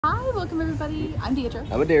Hi, welcome everybody. I'm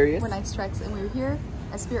Deidre. I'm Darius. We're Night Strikes and we're here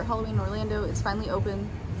at Spirit Halloween in Orlando. It's finally open.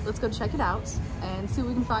 Let's go check it out and see what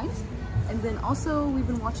we can find. And then also we've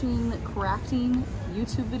been watching crafting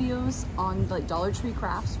YouTube videos on like Dollar Tree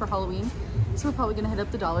crafts for Halloween. So we're probably gonna hit up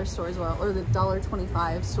the dollar store as well, or the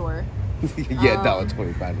 $1.25 store. Yeah,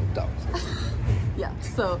 $1.25 dollars. Yeah,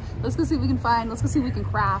 so let's go see what we can find. Let's go see what we can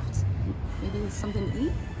craft. Maybe something to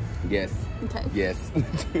eat? Yes. Okay. Yes.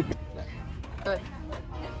 Good.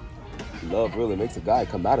 Love really makes a guy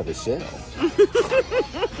come out of his shell.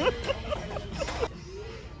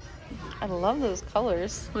 I love those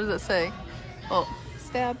colors. What does it say? Oh,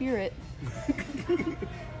 stab, you're it.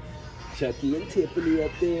 Chucky and Tiffany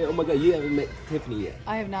up there. Oh my god, you haven't met Tiffany yet.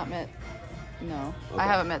 I have not met, no. Okay. I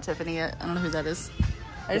haven't met Tiffany yet. I don't know who that is.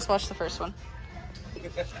 I just watched the first one.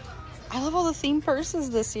 I love all the theme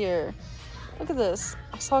purses this year. Look at this.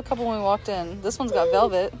 I saw a couple when we walked in. This one's got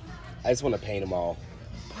velvet. I just want to paint them all.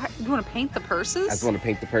 What? You want to paint the purses? I just want to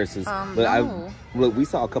paint the purses. But no. Look, we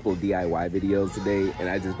saw a couple of DIY videos today, and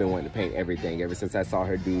I've just been wanting to paint everything ever since I saw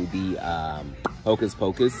her do the Hocus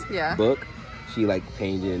Pocus book. She like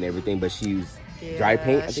painted and everything, but she used dry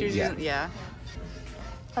paint. I think, yeah.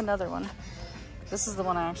 Another one. This is the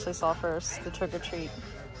one I actually saw first, the trick or treat.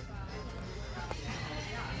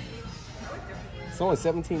 It's only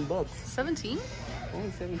 17 bucks. 17?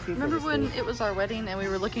 Only 17. Remember when it was our wedding and we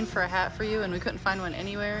were looking for a hat for you and we couldn't find one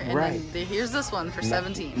anywhere? And then here's this one for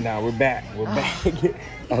 17. Now we're back. We're back.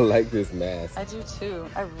 I like this mask. I do too.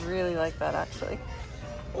 I really like that actually.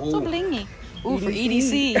 Ooh. So blingy. Ooh, EDC. for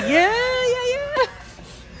EDC. Yeah.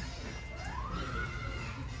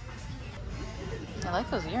 I like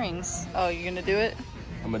those earrings. Oh, you're gonna do it?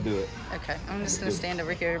 I'm gonna do it. Okay, I'm just gonna stand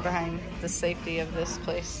over here behind the safety of this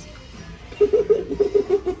place.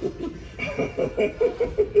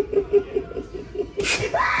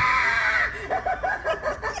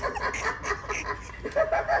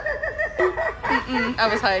 I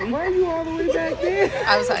was hiding. Why are you all the way back there?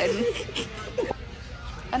 I was hiding.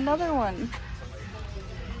 Another one.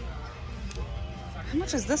 How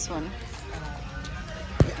much is this one?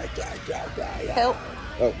 Help.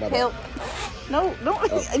 Oh, my bad. Help. No, don't.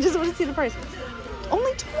 Oh. I just want to see the price.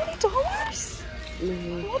 Only $20?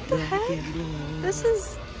 What the heck? This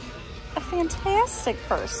is a fantastic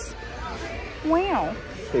purse. Wow.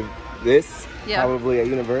 This, probably at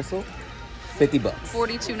Universal, 50 bucks.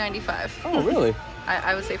 $42.95. Oh, really?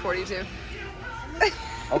 I would say 42.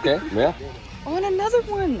 Okay, yeah. Oh, and another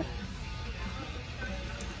one.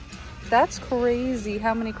 That's crazy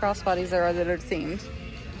how many crossbodies there are that are themed.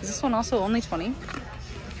 Is this one also only 20?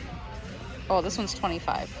 Oh, this one's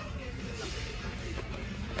 25.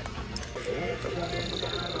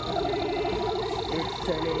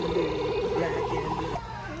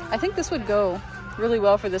 I think this would go really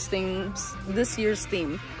well for this year's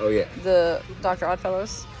theme. Oh yeah. The Dr.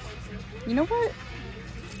 Oddfellows. You know what?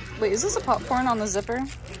 Wait, is this a popcorn on the zipper?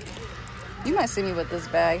 You might see me with this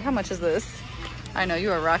bag. How much is this? I know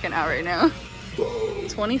you are rocking out right now.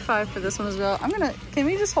 25 for this one as well. Can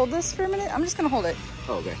we just hold this for a minute? I'm just gonna hold it.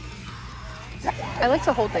 Oh, okay. I like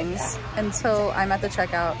to hold things until I'm at the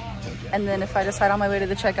checkout. And then if I decide on my way to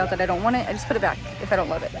the checkout that I don't want it, I just put it back if I don't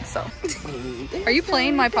love it, so. Are you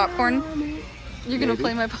playing my popcorn? You're gonna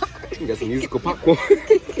play my popcorn? You got some musical popcorn.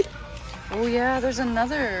 Oh yeah, there's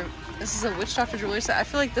another. This is a Witch Doctor jewelry set. I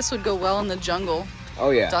feel like this would go well in the jungle.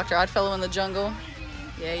 Oh yeah. Dr. Oddfellow in the jungle.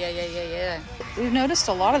 Yeah. We've noticed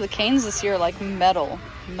a lot of the canes this year are like metal,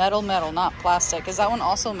 not plastic. Is that one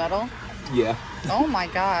also metal? Yeah. Oh my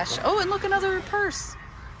gosh. Oh, and look, another purse.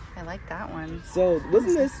 I like that one. So,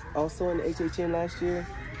 wasn't this also in HHN last year?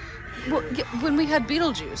 Well, when we had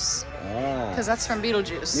Beetlejuice. Because that's from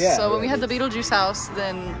Beetlejuice. Yeah. So when we had the Beetlejuice house,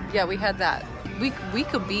 then yeah, we had that. We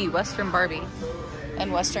could be Western Barbie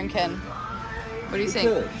and Western Ken. What do you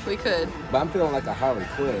think? We could. But I'm feeling like a Harley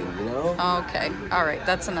Quinn, you know? Okay. All right.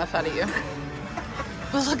 That's enough out of you.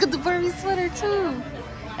 But look at the Barbie sweater too.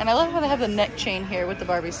 And I love how they have the neck chain here with the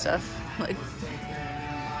Barbie stuff. Like,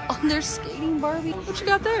 on their skating Barbie. What you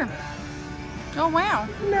got there? Oh, wow.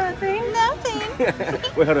 Nothing.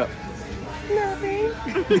 Wait, hold up. Nothing.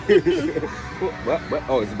 What?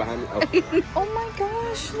 Oh, it's behind me? Oh. Oh my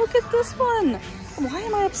gosh, look at this one. Why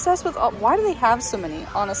am I obsessed with why do they have so many,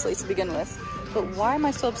 honestly, to begin with? But why am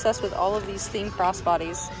I so obsessed with all of these themed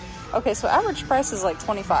crossbodies? Okay, so average price is like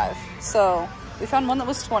 25. So we found one that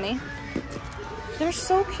was 20. They're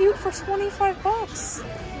so cute for 25 bucks.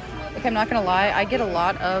 Okay, I'm not gonna lie, I get a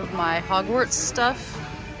lot of my Hogwarts stuff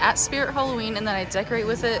at Spirit Halloween and then I decorate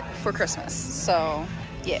with it for Christmas. So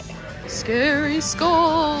yeah. Scary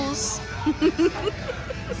skulls.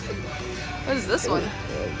 What is this one?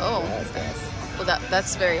 Oh. Well,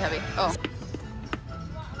 that's very heavy. Oh.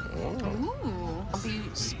 Ooh. Bumpy,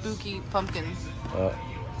 spooky pumpkin. Try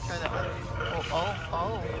that one.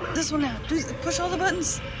 Oh. This one now. Push all the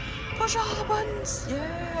buttons. Push all the buttons.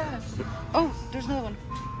 Yeah. Oh, there's another one.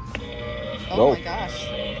 Oh my gosh.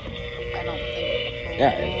 I don't think.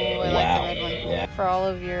 Yeah. Oh, I like the red one. Yeah. For all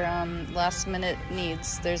of your last minute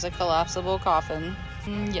needs, there's a collapsible coffin.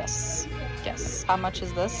 Yes. How much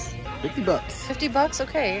is this? $50. $50?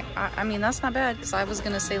 Okay. I mean, that's not bad because I was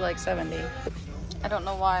going to say like 70. I don't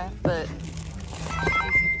know why, but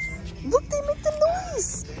look, they make the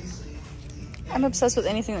noise. I'm obsessed with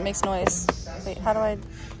anything that makes noise. Wait, how do I do it?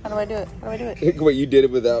 How do I do it? Wait, you did it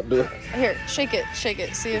without doing it. Here, shake it.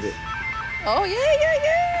 See if... Oh, yeah.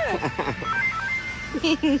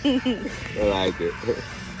 I like it.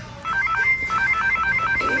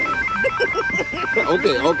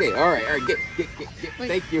 Okay. All right. Get. Wait,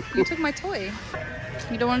 thank you. You took my toy.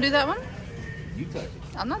 You don't want to do that one? You touch it.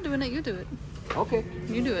 I'm not doing it. You do it. Okay.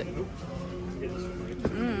 You do it.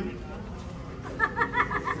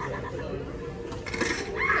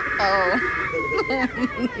 Oh.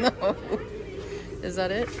 No. Is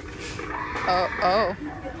that it? Oh.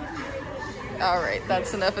 All right,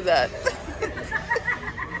 that's enough of that.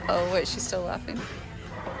 Oh, wait, she's still laughing.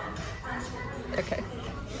 Okay.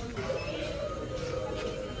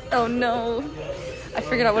 Oh, no. I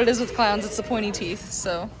figured out what it is with clowns. It's the pointy teeth,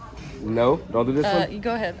 so. No, don't do this one. You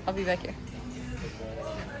go ahead. I'll be back here.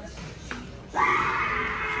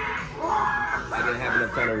 I didn't have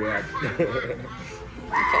enough time to react. Okay,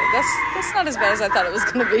 that's not as bad as I thought it was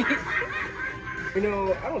gonna be. You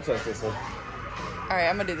know, I don't trust this one. All right,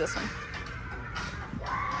 I'm gonna do this one.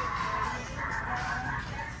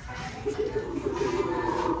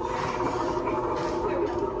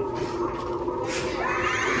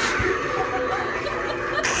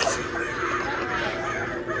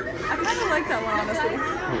 I kind of like that one, honestly.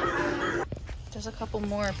 There's a couple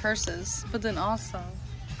more purses, but then also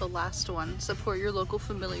the last one, support your local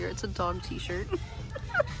familiar. It's a dog t-shirt.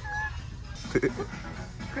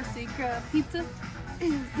 Krusty Krab pizza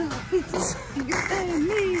is the pizza you and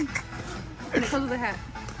me. And it comes with a hat.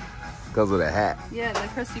 Goes with a hat. Yeah, the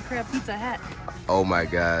Krusty Krab pizza hat. Oh my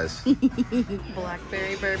gosh.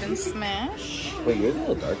 Blackberry bourbon smash. Wait, yours is a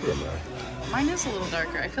little darker than mine. Mine is a little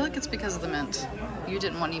darker. I feel like it's because of the mint. You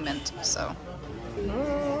didn't want any mint, so.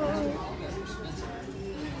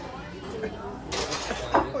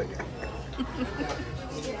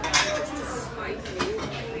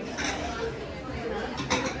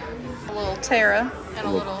 A little Tara and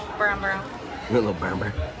a little brown. A little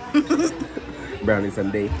brown. Brownie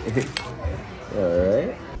Sunday.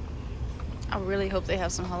 Alright. I really hope they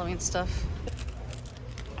have some Halloween stuff.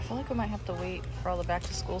 I feel like we might have to wait for all the back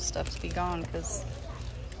to school stuff to be gone because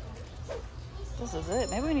this is it.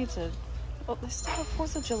 Maybe we need to... Oh, they still have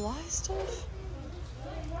 4th of July stuff?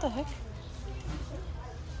 What the heck?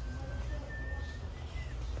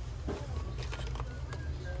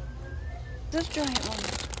 This giant one.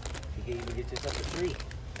 You can even get yourself a tree.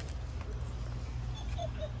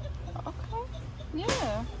 Okay.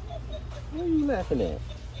 Yeah. What are you laughing at?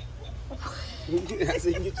 I said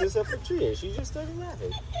you can get yourself a tree and she just started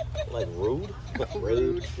laughing. Like rude?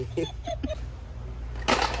 Rude. Get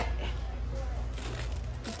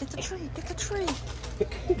the tree. Get the tree.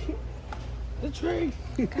 The tree.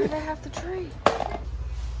 Gotta have the tree.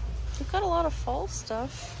 We've got a lot of fall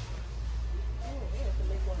stuff.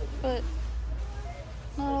 But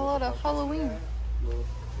not a lot of Halloween.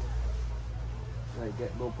 Like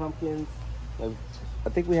that little pumpkins. Like, I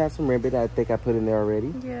think we have some ribbon. I think I put in there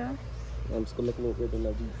already. Yeah. I'm just gonna make a little ribbon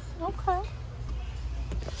of these. Okay.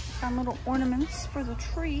 Some little ornaments for the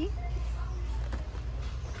tree.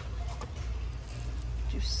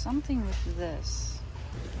 Do something with this.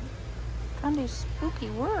 Kind of spooky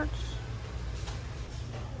words.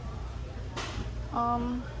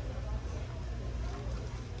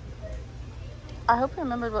 I hope you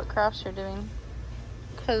remembered what crafts you're doing,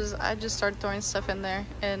 because I just started throwing stuff in there,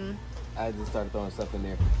 and I just started throwing stuff in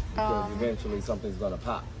there because eventually something's gonna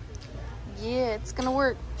pop. Yeah, it's gonna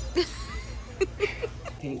work.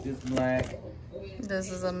 Paint this black.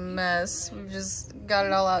 This is a mess. We've just got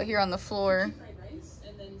it all out here on the floor.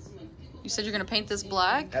 You said you're gonna paint this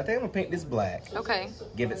black? I think I'm gonna paint this black. Okay.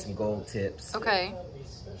 Give it some gold tips. Okay.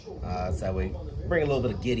 So that way, bring a little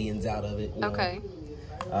bit of Gideon's out of it. You know? Okay.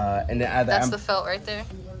 And then either That's the felt right there?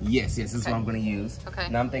 Yes, this is what I'm gonna use. Okay.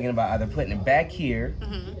 Now I'm thinking about either putting it back here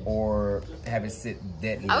or have it sit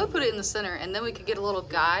dead. I would put it in the center, and then we could get a little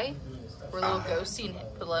guy or a little ghosty and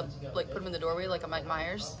put him in the doorway like a Mike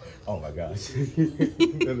Myers. Oh my gosh.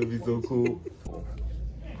 That'd be so cool.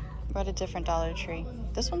 We're at a different Dollar Tree.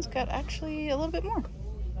 This one's got actually a little bit more.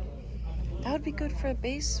 That would be good for a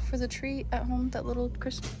base for the tree at home, that little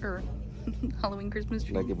Christmas or Halloween Christmas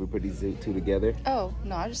tree. Like if we put these two together? Oh,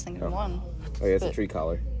 no, I was just thinking of one. Oh, yeah, it's a tree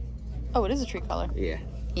collar. Oh, it is a tree collar. Yeah.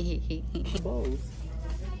 Bows.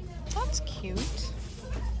 That's cute.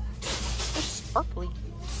 They're sparkly.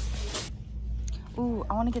 Ooh,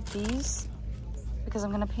 I want to get these because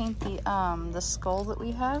I'm gonna paint the skull that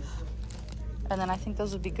we have, and then I think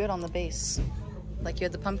those would be good on the base, like you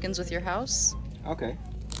had the pumpkins with your house. Okay.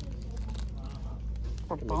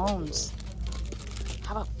 Or bones.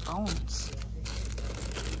 How about bones?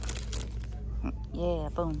 Yeah,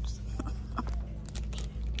 bones.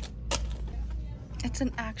 It's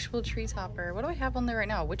an actual tree topper. What do I have on there right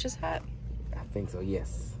now? Witch's hat? I think so,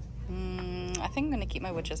 yes. I think I'm gonna keep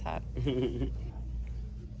my witch's hat.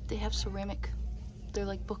 They have ceramic. They're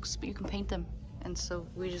like books, but you can paint them. And so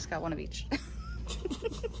we just got one of each.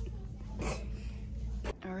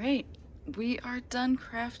 All right, we are done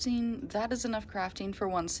crafting. That is enough crafting for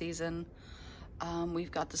one season.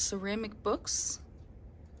 We've got the ceramic books.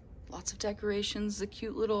 Lots of decorations, the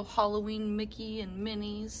cute little Halloween Mickey and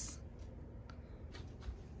Minnies.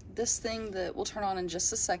 This thing that we'll turn on in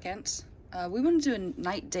just a second. We want to do a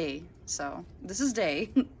night day, so this is day.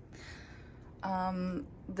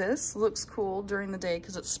 This looks cool during the day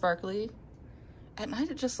because it's sparkly. At night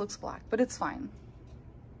it just looks black, but it's fine.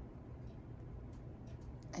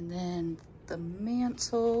 And then the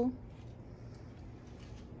mantle.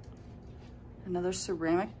 Another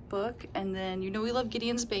ceramic book. And then, you know, we love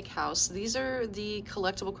Gideon's Bakehouse. These are the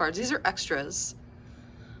collectible cards. These are extras,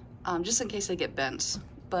 just in case they get bent.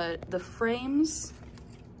 But the frames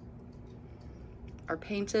are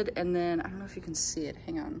painted, and then I don't know if you can see it.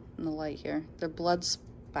 Hang on, in the light here. They're blood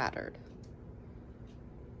spattered.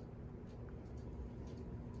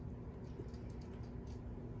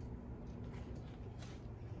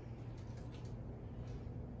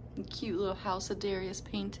 A cute little house of Darius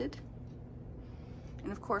painted.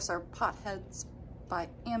 And of course our pot heads by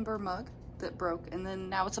Amber mug that broke, and then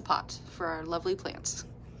now it's a pot for our lovely plants.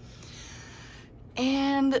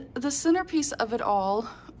 And the centerpiece of it all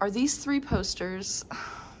are these three posters.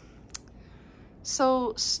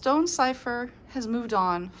 So Stone Cipher has moved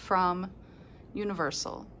on from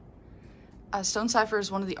Universal. Stone Cipher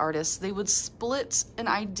is one of the artists. They would split an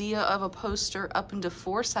idea of a poster up into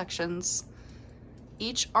 4 sections.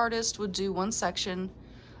 Each artist would do one section.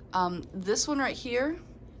 This one right here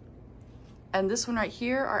and this one right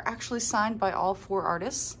here are actually signed by all 4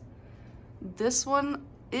 artists. This one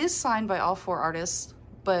is signed by all 4 artists,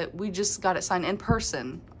 but we just got it signed in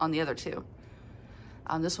person on the other 2.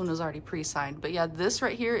 This one was already pre-signed, but yeah, this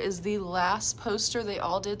right here is the last poster they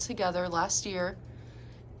all did together last year,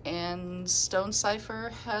 and Stone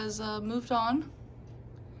Cipher has moved on.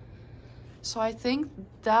 So I think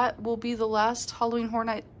that will be the last Halloween Horror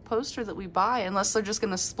Night poster that we buy, unless they're just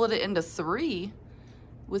gonna split it into 3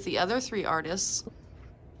 with the other 3 artists.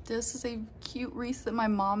 This is a cute wreath that my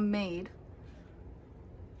mom made.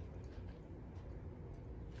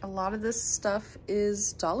 A lot of this stuff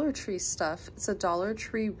is Dollar Tree stuff. It's a Dollar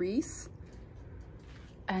Tree wreath.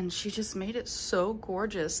 And she just made it so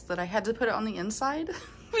gorgeous that I had to put it on the inside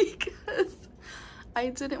because I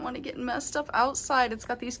didn't want to get messed up outside. It's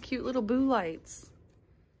got these cute little boo lights.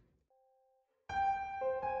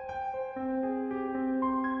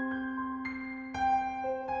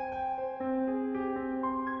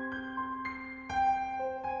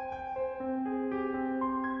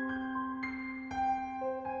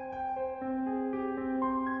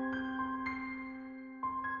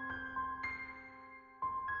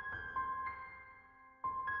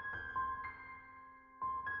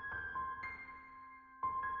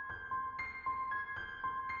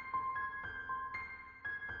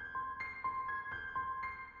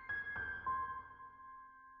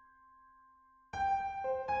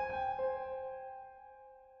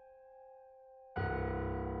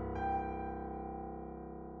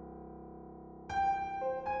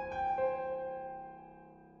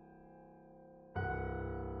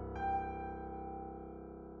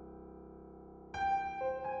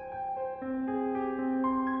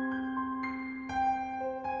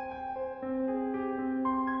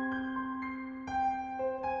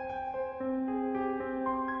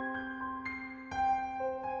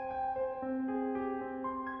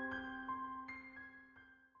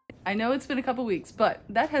 I know it's been a couple weeks, but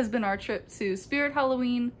that has been our trip to Spirit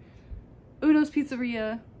Halloween, Uno's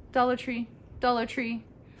Pizzeria, Dollar Tree.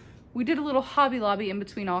 We did a little Hobby Lobby in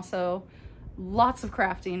between also. Lots of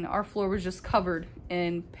crafting. Our floor was just covered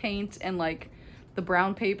in paint and like the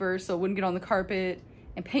brown paper so it wouldn't get on the carpet,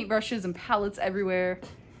 and paintbrushes and palettes everywhere.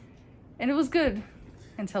 And it was good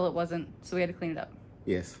until it wasn't, so we had to clean it up.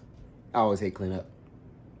 Yes. I always hate cleanup.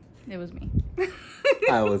 It was me.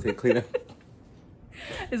 I always hate cleanup.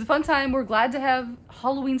 It's a fun time. We're glad to have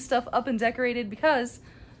Halloween stuff up and decorated because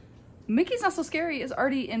Mickey's Not So Scary is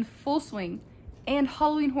already in full swing, and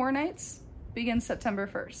Halloween Horror Nights begins September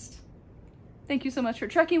 1st. Thank you so much for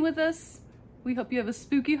trekking with us. We hope you have a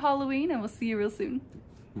spooky Halloween, and we'll see you real soon.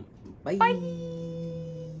 Bye. Bye.